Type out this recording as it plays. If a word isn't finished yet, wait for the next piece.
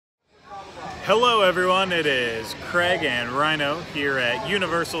Hello everyone, it is Craig and Rhino here at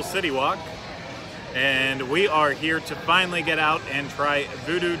Universal CityWalk, and we are here to finally get out and try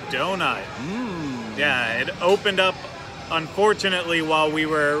Voodoo Doughnut. Yeah, it opened up unfortunately while we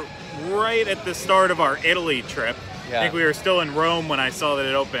were right at the start of our Italy trip. I think we were still in Rome when I saw that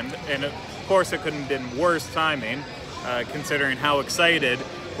it opened, and of course it couldn't have been worse timing considering how excited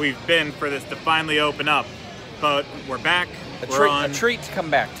we've been for this to finally open up. But we're back. A treat to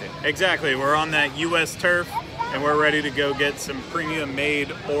come back to. Exactly. We're on that U.S. turf, and we're ready to go get some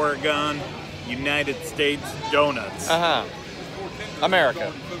premium-made Oregon, United States donuts.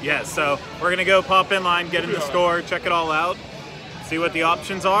 America. Yeah, so we're going to go pop in line, get in the store, check it all out, see what the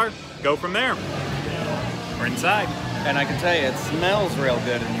options are, go from there. We're inside. And I can tell you, it smells real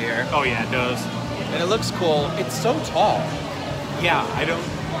good in here. Oh yeah, it does. And it looks cool. It's so tall. Yeah, I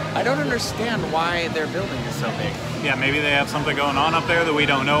don't understand why their building is so big. Yeah, maybe they have something going on up there that we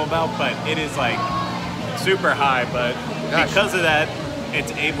don't know about, but it is like super high, but because of that,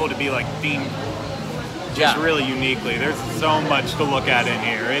 it's able to be like themed just really uniquely. There's so much to look at in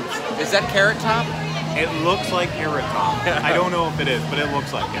here. Is that Carrot Top? It looks like Carrot Top. I don't know if it is, but it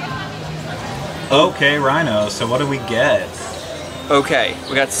looks like it. Okay, Rhino, so what do we get? Okay,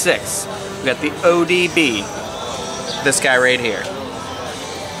 we got 6. We got the ODB, this guy right here.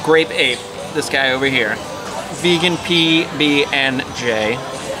 Grape Ape, this guy over here. Vegan PB&J.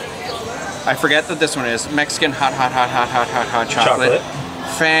 I forget that this one is Mexican hot chocolate.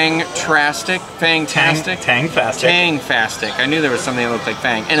 Fang-tastic. Tang-fastic. I knew there was something that looked like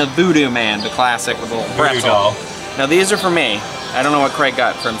Fang. And a Voodoo Man, the classic with a little pretzel. Doll. Now these are for me. I don't know what Craig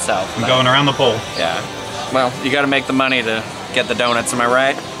got for himself. I'm going around the pole. Yeah. Well, you gotta make the money to get the donuts, am I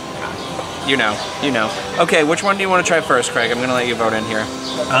right? You know. Okay, which one do you want to try first, Craig? I'm gonna let you vote in here.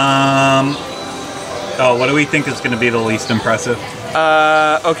 Oh, what do we think is gonna be the least impressive?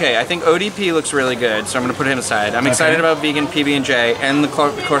 Okay, I think ODP looks really good, so I'm gonna put him aside. I'm excited about vegan PB&J, and of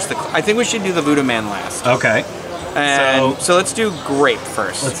course, I think we should do the Voodoo Man last. Okay. And so let's do grape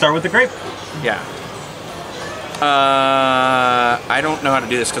first. Let's start with the grape. Yeah. I don't know how to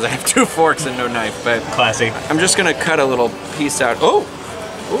do this because I have 2 forks and no knife, but classy. I'm just gonna cut a little piece out. Oh,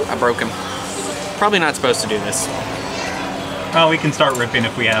 I broke him. Probably not supposed to do this. Oh, we can start ripping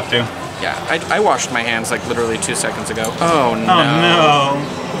if we have to. Yeah, I washed my hands like literally 2 seconds ago. Oh no. Oh no.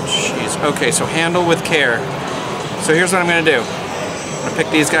 Jeez. Okay, so handle with care. So here's what I'm gonna do. I'm gonna pick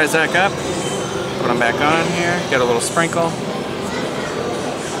these guys back up, put them back on here, get a little sprinkle.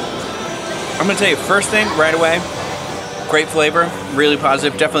 I'm gonna tell you, first thing, right away, great flavor, really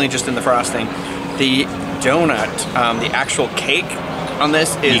positive, definitely just in the frosting. The donut, the actual cake on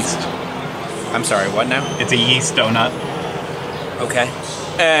this is... Yeast. I'm sorry, what now? It's a yeast donut. Okay.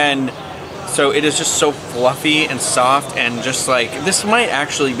 And so it is just so fluffy and soft, and just like, this might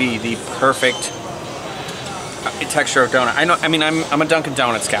actually be the perfect texture of donut. I'm a Dunkin'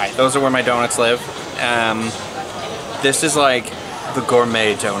 Donuts guy. Those are where my donuts live. This is like the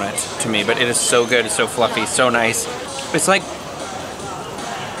gourmet donut to me, but it is so good, it's so fluffy, so nice. It's like,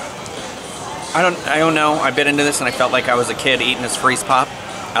 I don't know, I bit into this and I felt like I was a kid eating this freeze pop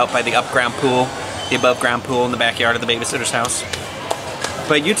out by the above ground pool in the backyard of the babysitter's house.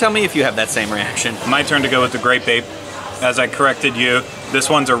 But you tell me if you have that same reaction. My turn to go with the Grape Ape. As I corrected you, this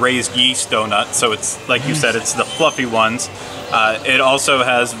one's a raised yeast donut, so it's, like you said, it's the fluffy ones. It also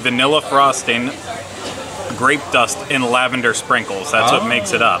has vanilla frosting, grape dust, and lavender sprinkles. That's what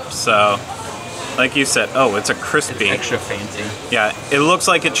makes it up. So, like you said, it's a crispy. It's extra fancy. Yeah, it looks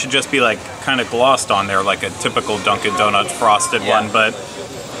like it should just be like kind of glossed on there, like a typical Dunkin' Donuts frosted one, but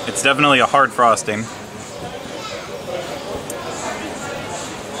it's definitely a hard frosting.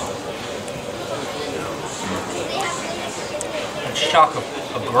 The shock of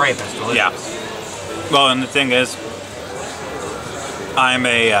grape is delicious. Yeah. Well, and the thing is, I'm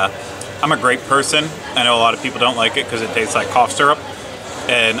a grape person. I know a lot of people don't like it because it tastes like cough syrup,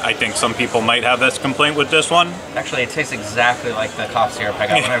 and I think some people might have this complaint with this one. Actually, it tastes exactly like the cough syrup I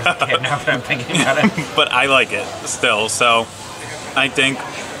got when I was a kid, now that I'm thinking about it. But I like it still, so I think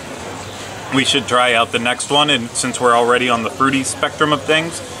we should try out the next one, and since we're already on the fruity spectrum of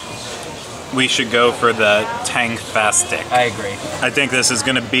things, we should go for the Tang-fastic. I agree. I think this is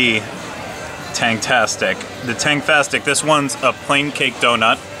gonna be Tang-tastic. The Tang-fastic, this one's a plain cake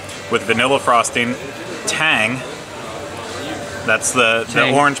donut with vanilla frosting, Tang, that's the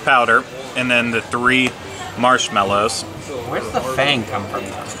orange powder, and then the 3 marshmallows. Where's the Fang come from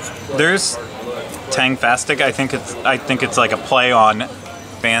though? There's Tang-fastic. I think it's like a play on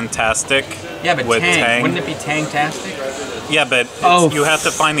fantastic. Yeah, but with Tang. Wouldn't it be Tang-tastic? Yeah, but you have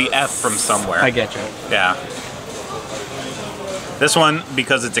to find the F from somewhere. I get you. Yeah. This one,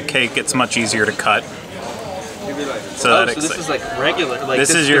 because it's a cake, it's much easier to cut. So this is like regular. Like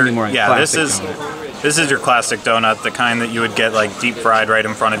this is your this donut. is your classic donut, the kind that you would get like deep fried right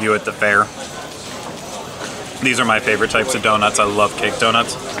in front of you at the fair. These are my favorite types of donuts. I love cake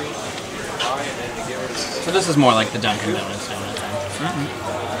donuts. So this is more like the Dunkin' Donuts donut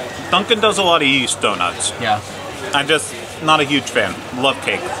then. Dunkin' does a lot of yeast donuts. Yeah. I'm just not a huge fan. Love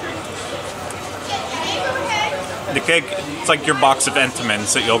cake. The cake, it's like your box of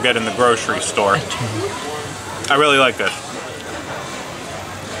Entenmann's that you'll get in the grocery store. I really like this.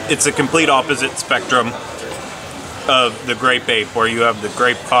 It's a complete opposite spectrum of the grape ape, where you have the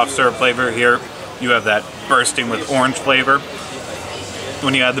grape cough syrup flavor. Here, you have that bursting with orange flavor.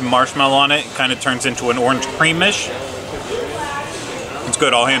 When you add the marshmallow on it, it kind of turns into an orange creamish. It's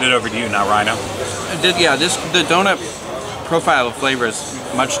good. I'll hand it over to you now, Rhino. Yeah, the donut profile of flavor is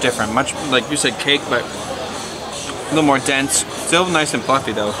much different. Much like you said, cake, but a little more dense. Still nice and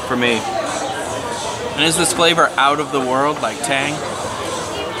fluffy though for me. And is this flavor out of the world, like tang?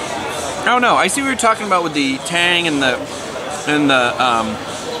 I don't know. I see what you're talking about with the tang and the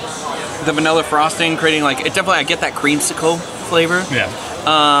vanilla frosting, creating like it. Definitely, I get that creamsicle flavor. Yeah.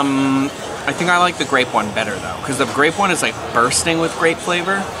 I think I like the grape one better though, because the grape one is like bursting with grape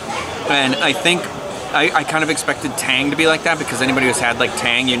flavor, and I think I kind of expected tang to be like that, because anybody who's had like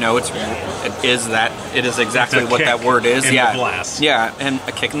tang, you know, it is exactly what that word is. In Yeah, the glass. Yeah, and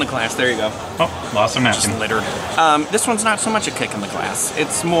a kick in the glass. There you go. Oh, lost a napkin. Just littered. This one's not so much a kick in the glass.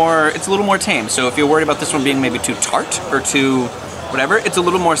 It's a little more tame. So if you're worried about this one being maybe too tart or too whatever, it's a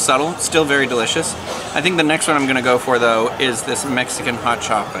little more subtle. Still very delicious. I think the next one I'm gonna go for though is this Mexican hot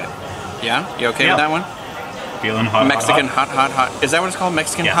chocolate. Yeah, you okay with that one? Feeling hot. Mexican hot. Is that what it's called?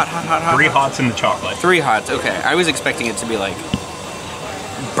 Mexican hot. 3 hots in the chocolate. 3 hots. Okay, I was expecting it to be like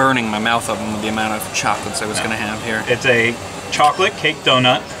burning my mouth open with the amount of chocolates I was gonna have here. It's a chocolate cake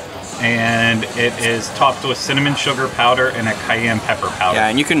donut, and it is topped with cinnamon sugar powder and a cayenne pepper powder. Yeah,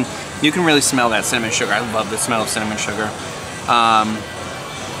 and you can really smell that cinnamon sugar. I love the smell of cinnamon sugar.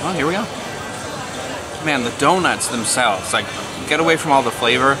 Well, here we go. Man, the donuts themselves, like, get away from all the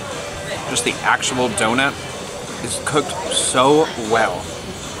flavor. Just the actual donut is cooked so well.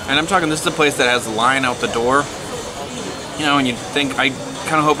 And I'm talking, this is a place that has a line out the door. You know, and you'd think, I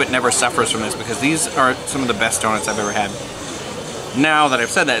kind of hope it never suffers from this, because these are some of the best donuts I've ever had. Now that I've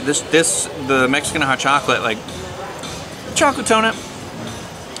said that, the Mexican hot chocolate, like, chocolate donut,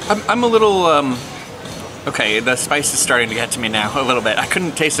 I'm a little, okay, the spice is starting to get to me now a little bit. I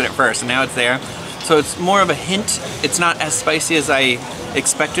couldn't taste it at first, and now it's there. So it's more of a hint. It's not as spicy as I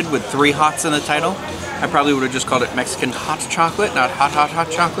expected with 3 hots in the title. I probably would have just called it Mexican hot chocolate, not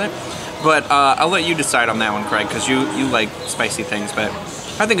hot chocolate. But I'll let you decide on that one, Craig, because you like spicy things. But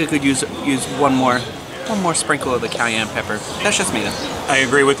I think I could use one more sprinkle of the cayenne pepper. That's just me, though. I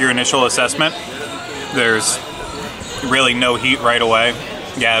agree with your initial assessment. There's really no heat right away.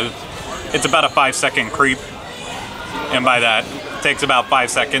 Yeah, it's about a 5-second creep, and by that, it takes about 5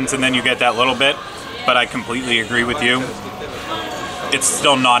 seconds, and then you get that little bit. But I completely agree with you. It's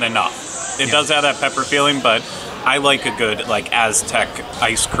still not enough. It does have that pepper feeling, but I like a good like Aztec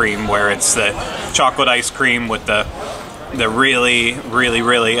ice cream, where it's the chocolate ice cream with the really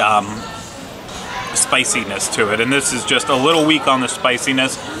spiciness to it. And this is just a little weak on the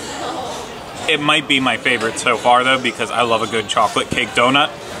spiciness. It might be my favorite so far though, because I love a good chocolate cake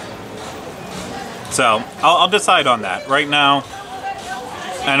donut. So I'll decide on that. Right now,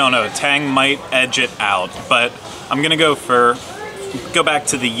 I don't know, tang might edge it out, but I'm gonna go back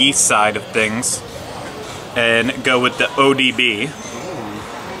to the yeast side of things and go with the ODB.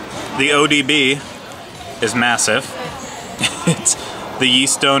 The ODB is massive. It's the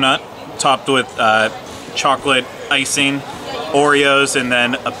yeast donut topped with chocolate icing, Oreos, and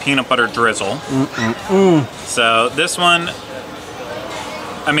then a peanut butter drizzle. So this one,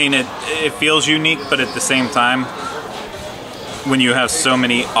 I mean, it feels unique, but at the same time, when you have so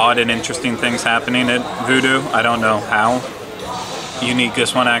many odd and interesting things happening at Voodoo, I don't know how unique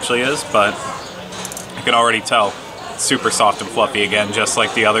this one actually is, but I can already tell it's super soft and fluffy again, just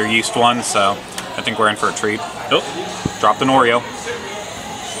like the other yeast one, so I think we're in for a treat. Oh, dropped an Oreo.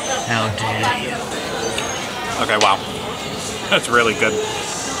 How dare you? Okay, wow. That's really good.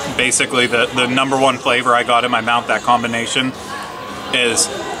 Basically, the #1 flavor I got in my mouth, that combination, is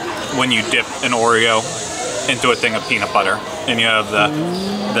when you dip an Oreo into a thing of peanut butter, and you have the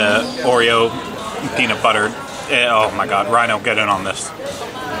Oreo peanut butter. Oh my God, Rhino, get in on this.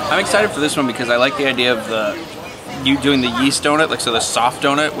 I'm excited for this one because I like the idea of you doing the yeast donut, like so the soft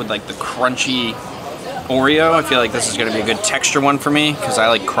donut with like the crunchy Oreo. I feel like this is going to be a good texture one for me because I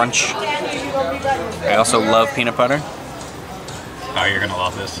like crunch. I also love peanut butter. Oh, you're gonna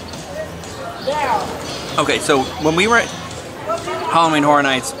love this. Okay, so when we were at Halloween Horror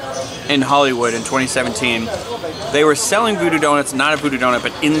Nights in Hollywood in 2017, they were selling Voodoo Donuts, not a Voodoo Donut,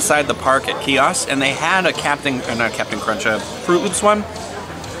 but inside the park at kiosks, and they had a not Captain Crunch, a Fruit Loops one.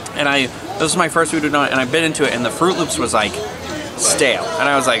 And this was my first Voodoo Donut, and I bit into it, and the Fruit Loops was like stale. And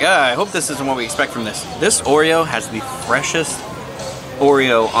I was like, I hope this isn't what we expect from this. This Oreo has the freshest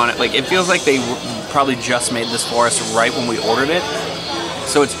Oreo on it. Like, it feels like they probably just made this for us right when we ordered it.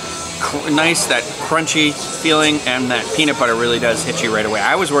 So it's nice, that crunchy feeling, and that peanut butter really does hit you right away.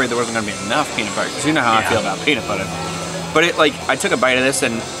 I was worried there wasn't going to be enough peanut butter, because you know how I feel about peanut butter. But it, like, I took a bite of this,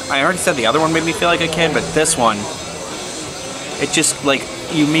 and I already said the other one made me feel like a kid, but this one, it just, like,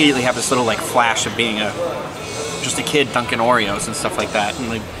 you immediately have this little, like, flash of being just a kid dunking Oreos and stuff like that. And,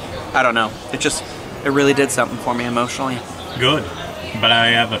 like, I don't know. It really did something for me emotionally. Good. But I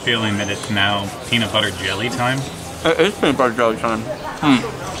have a feeling that it's now peanut butter jelly time. It is peanut butter jelly time.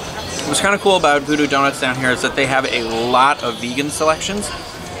 What's kind of cool about Voodoo Donuts down here is that they have a lot of vegan selections.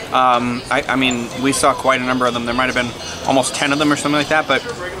 I mean, we saw quite a number of them. There might have been almost 10 of them or something like that.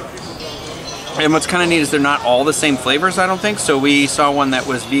 And what's kind of neat is they're not all the same flavors, I don't think. So we saw one that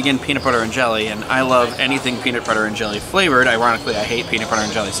was vegan peanut butter and jelly, and I love anything peanut butter and jelly flavored. Ironically, I hate peanut butter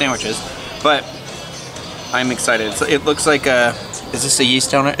and jelly sandwiches, but I'm excited. So it looks like is this a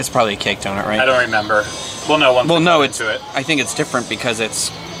yeast donut? It's probably a cake donut, right? I don't remember. Well, no. Well, no, I think it's different because it's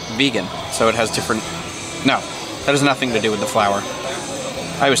vegan, so it has different. No, that has nothing to do with the flour.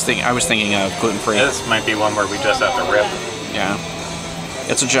 I was thinking of gluten-free. This might be one where we just have to rip. Yeah,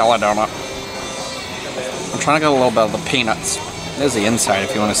 it's a jelly donut. I'm trying to get a little bit of the peanuts. There's the inside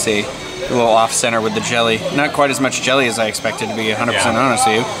if you want to see. A little off-center with the jelly. Not quite as much jelly as I expected, to be 100% honest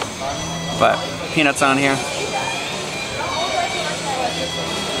with you. But peanuts on here.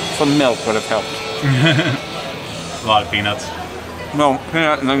 Some milk would have helped. A lot of peanuts. Well,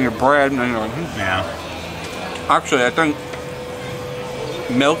 peanut and then your bread and then your... Yeah. Actually, I think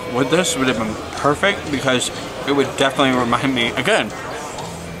milk with this would have been perfect because it would definitely remind me, again,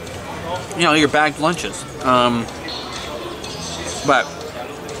 you know, your bagged lunches. But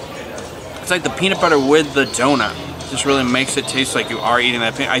it's like the peanut butter with the donut just really makes it taste like you are eating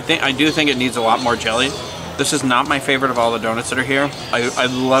that peanut. I do think it needs a lot more jelly. This is not my favorite of all the donuts that are here. I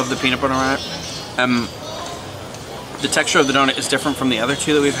love the peanut butter on it. The texture of the donut is different from the other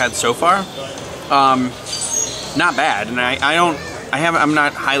two that we've had so far. Not bad, and I'm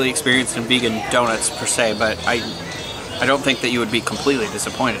not highly experienced in vegan donuts per se, but I don't think that you would be completely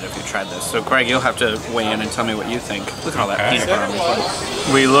disappointed if you tried this. So Craig, you'll have to weigh in and tell me what you think. Look at all that peanut butter on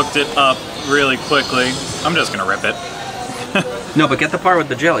this. We looked it up really quickly. I'm just gonna rip it. No, but get the part with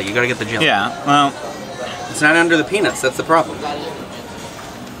the jelly. You gotta get the jelly. Yeah, well, it's not under the peanuts. That's the problem.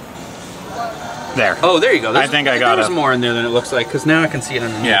 there. Oh, there you go. I think I got There's more in there than it looks like, because now I can see it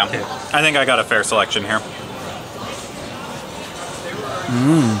underneath. Yeah, too. I think I got a fair selection here.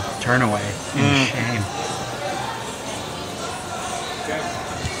 Turn away. Shame.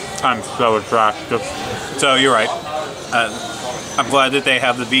 I'm so attractive. So you're right. I'm glad that they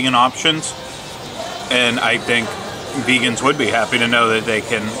have the vegan options, and I think vegans would be happy to know that they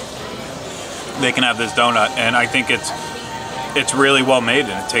can have this donut, and I think it's really well made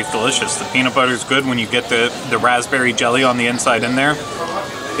and it tastes delicious. The peanut butter is good when you get the raspberry jelly on the inside in there.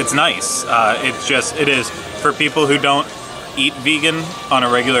 It's nice. It is for people who don't eat vegan on a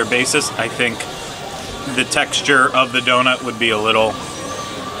regular basis. I think the texture of the donut would be a little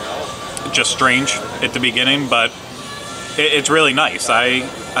just strange at the beginning, but it's really nice.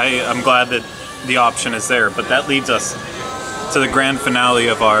 I'm glad that the option is there, but that leads us to the grand finale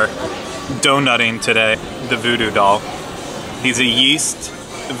of our donutting today, the Voodoo Doll. He's a yeast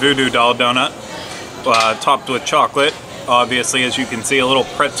Voodoo Doll donut, topped with chocolate. Obviously, as you can see, a little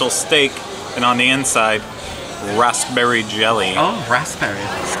pretzel steak, and on the inside, raspberry jelly. Oh, raspberry.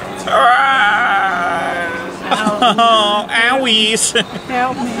 Oh, owies.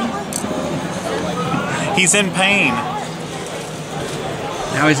 Help me. He's in pain.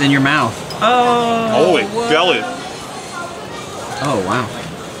 Now he's in your mouth. Oh. Holy jelly. Oh, wow.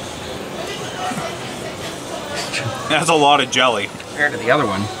 That's a lot of jelly. Compared to the other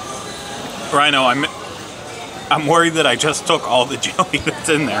one. Rhino, I'm worried that I just took all the jelly that's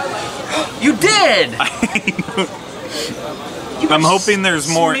in there. You did! I'm hoping there's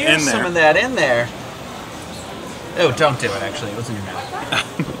more in there. Some of that in there. Oh, don't do it, actually. It was in your mouth.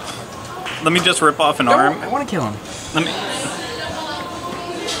 Let me just rip off an arm. I want to kill him. Let me...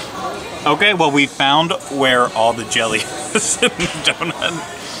 Okay, well, we found where all the jelly is in the donut.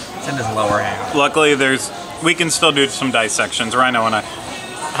 It's in his lower half. Luckily, we can still do some dissections. Rhino and I,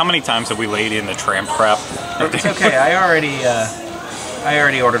 how many times have we laid in the tramp crap? It's okay. I already I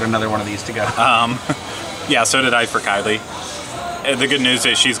already ordered another one of these to go. Yeah, so did I for Kylie. And the good news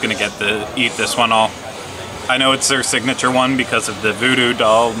is she's gonna get to eat this one all. I know it's their signature one because of the voodoo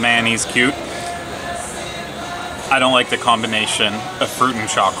doll. Man, he's cute. I don't like the combination of fruit and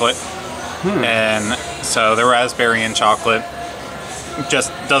chocolate. And so the raspberry and chocolate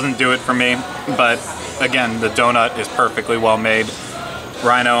just doesn't do it for me. But again, the donut is perfectly well made.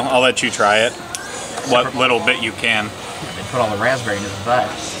 Rhino, I'll let you try it. What little bit you can. They put all the raspberry in his butt.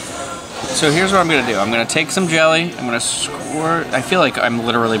 So here's what I'm gonna do. I'm gonna take some jelly. I'm gonna squirt. I feel like I'm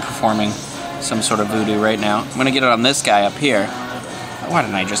literally performing some sort of voodoo right now. I'm gonna get it on this guy up here. Why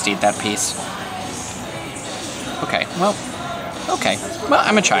didn't I just eat that piece? Okay, well,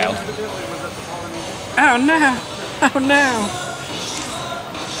 I'm a child. Oh no, oh no.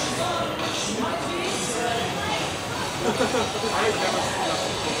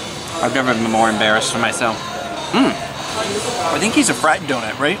 I've never been more embarrassed for myself. I think he's a fried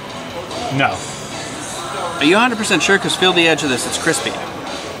donut, right? No. Are you 100% sure? Because feel the edge of this, it's crispy.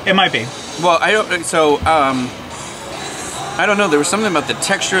 It might be. Well, I don't, so, I don't know, there was something about the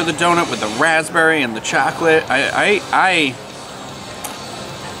texture of the donut with the raspberry and the chocolate. I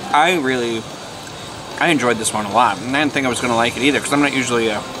enjoyed this one a lot. And I didn't think I was going to like it either, because I'm not usually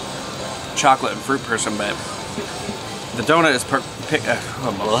a chocolate and fruit person, but the donut is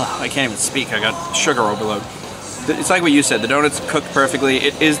I can't even speak. I got sugar overload. It's like what you said. The donut's cooked perfectly.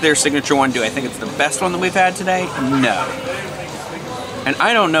 It is their signature one. Do I think it's the best one that we've had today? No. And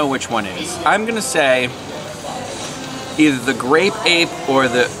I don't know which one is. I'm gonna say either the grape ape or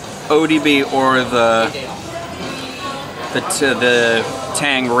the ODB or the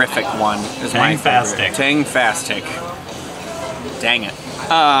Tang-rific one is my favorite. Tang-fastic. Dang it.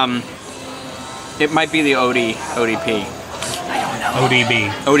 It might be the ODP. I don't know.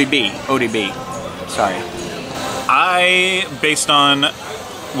 ODB. Sorry. Based on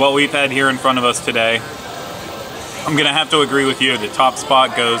what we've had here in front of us today, I'm gonna have to agree with you. The top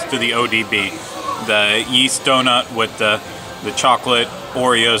spot goes to the ODB, the yeast donut with the chocolate,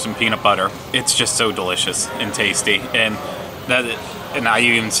 Oreos, and peanut butter. It's just so delicious and tasty, and I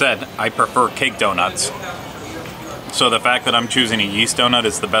even said I prefer cake donuts. So the fact that I'm choosing a yeast donut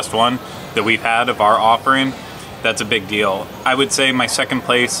is the best one that we've had of our offering, that's a big deal. I would say my second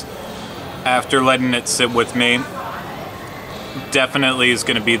place, after letting it sit with me, definitely is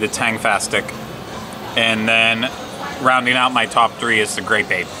going to be the Tang-fastic. And then rounding out my top three is the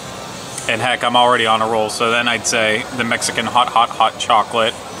grape ape. And heck, I'm already on a roll, so then I'd say the Mexican hot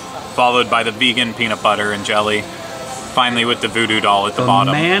chocolate, followed by the vegan peanut butter and jelly, finally with the voodoo doll at the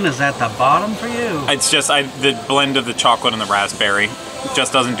bottom. Man, is at the bottom for you? It's just the blend of the chocolate and the raspberry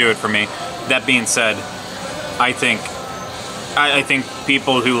just doesn't do it for me. That being said, I think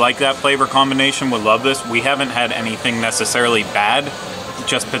people who like that flavor combination would love this. We haven't had anything necessarily bad,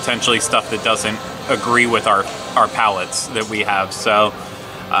 just potentially stuff that doesn't agree with our palates that we have. So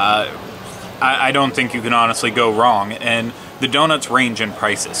I don't think you can honestly go wrong. And the donuts range in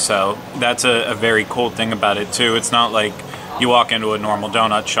prices, so that's a very cool thing about it too. It's not like you walk into a normal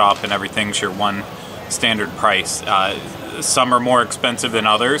donut shop and everything's your one standard price. Some are more expensive than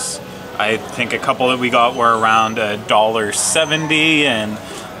others. I think a couple that we got were around $1.70, and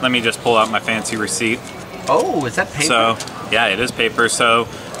let me just pull out my fancy receipt. Oh, is that paper? So, yeah, it is paper. So,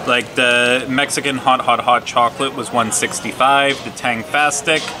 like the Mexican hot chocolate was $1.65. The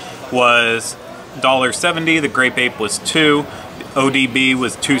Tang-fastic was $1.70. The grape ape was $2. ODB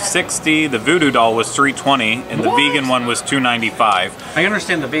was $2.60. The voodoo doll was $3.20, and the vegan one was $2.95. I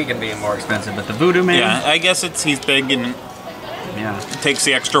understand the vegan being more expensive, but the voodoo man. Yeah, I guess he's big and takes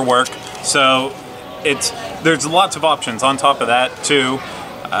the extra work. So there's lots of options. On top of that too,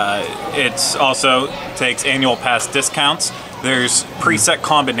 it's also takes annual pass discounts. There's preset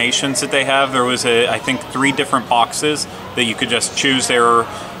combinations that they have. There was I think 3 different boxes that you could just choose. They were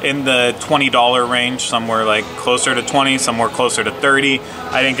in the $20 range, somewhere like closer to 20, somewhere closer to 30.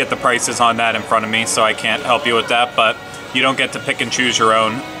 I didn't get the prices on that in front of me, so I can't help you with that, but you don't get to pick and choose your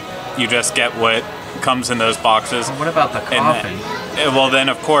own. You just get what comes in those boxes. What about the coffin? Well, then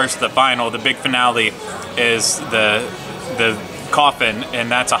of course the big finale is the coffin, and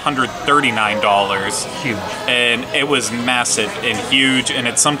that's $139. Huge. And it was massive and huge, and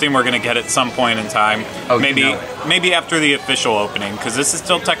it's something we're going to get at some point in time. Oh, maybe after the official opening, because this is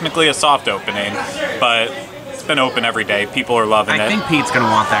still technically a soft opening, but it's been open every day. People are loving it. I think Pete's going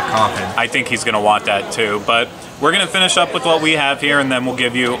to want that coffin. I think he's going to want that too, but we're going to finish up with what we have here, and then we'll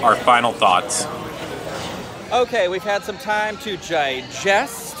give you our final thoughts. Okay, we've had some time to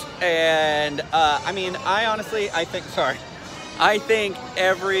digest, and I mean, I think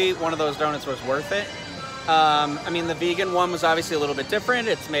every one of those donuts was worth it. I mean, the vegan one was obviously a little bit different.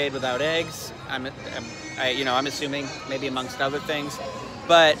 It's made without eggs. I'm assuming maybe amongst other things.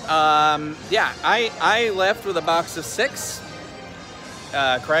 But yeah, I left with a box of 6.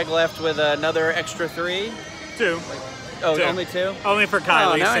 Craig left with another extra 3. 2. Oh, 2. only 2? Only for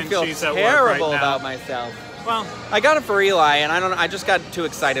Kylie, Oh, now I since feel she's at work terrible right now. about myself. Well, I got it for Eli, and I just got too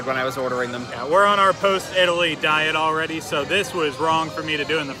excited when I was ordering them. yeah, we're on our post-Italy diet already, so this was wrong for me to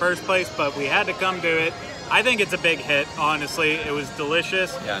do in the first place, but we had to come do it. I think it's a big hit, honestly. It was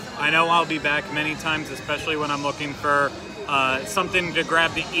delicious. Yeah. I know I'll be back many times, especially when I'm looking for something to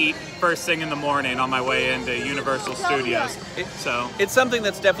grab to eat first thing in the morning on my way into Universal Studios. It's something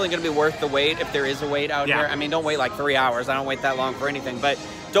that's definitely going to be worth the wait if there is a wait out Yeah. here. I mean, don't wait like 3 hours. I don't wait that long for anything, but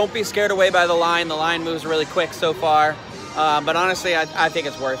don't be scared away by the line. The line moves really quick so far, but honestly, I think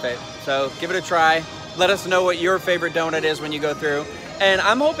it's worth it. So give it a try. Let us know what your favorite donut is when you go through. And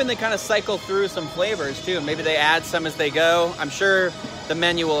I'm hoping they kind of cycle through some flavors too. Maybe they add some as they go. I'm sure the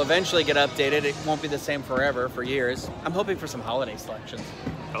menu will eventually get updated. It won't be the same forever, for years. I'm hoping for some holiday selections.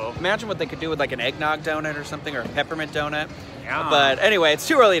 Oh. Imagine what they could do with like an eggnog donut or something, or a peppermint donut. Yeah. But anyway, it's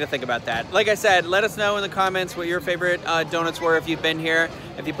too early to think about that. Like I said, let us know in the comments what your favorite donuts were if you've been here.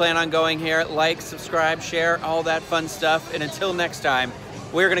 If you plan on going here, like, subscribe, share, all that fun stuff. And until next time,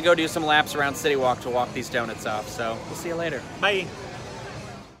 we're going to go do some laps around CityWalk to walk these donuts off. So we'll see you later. Bye.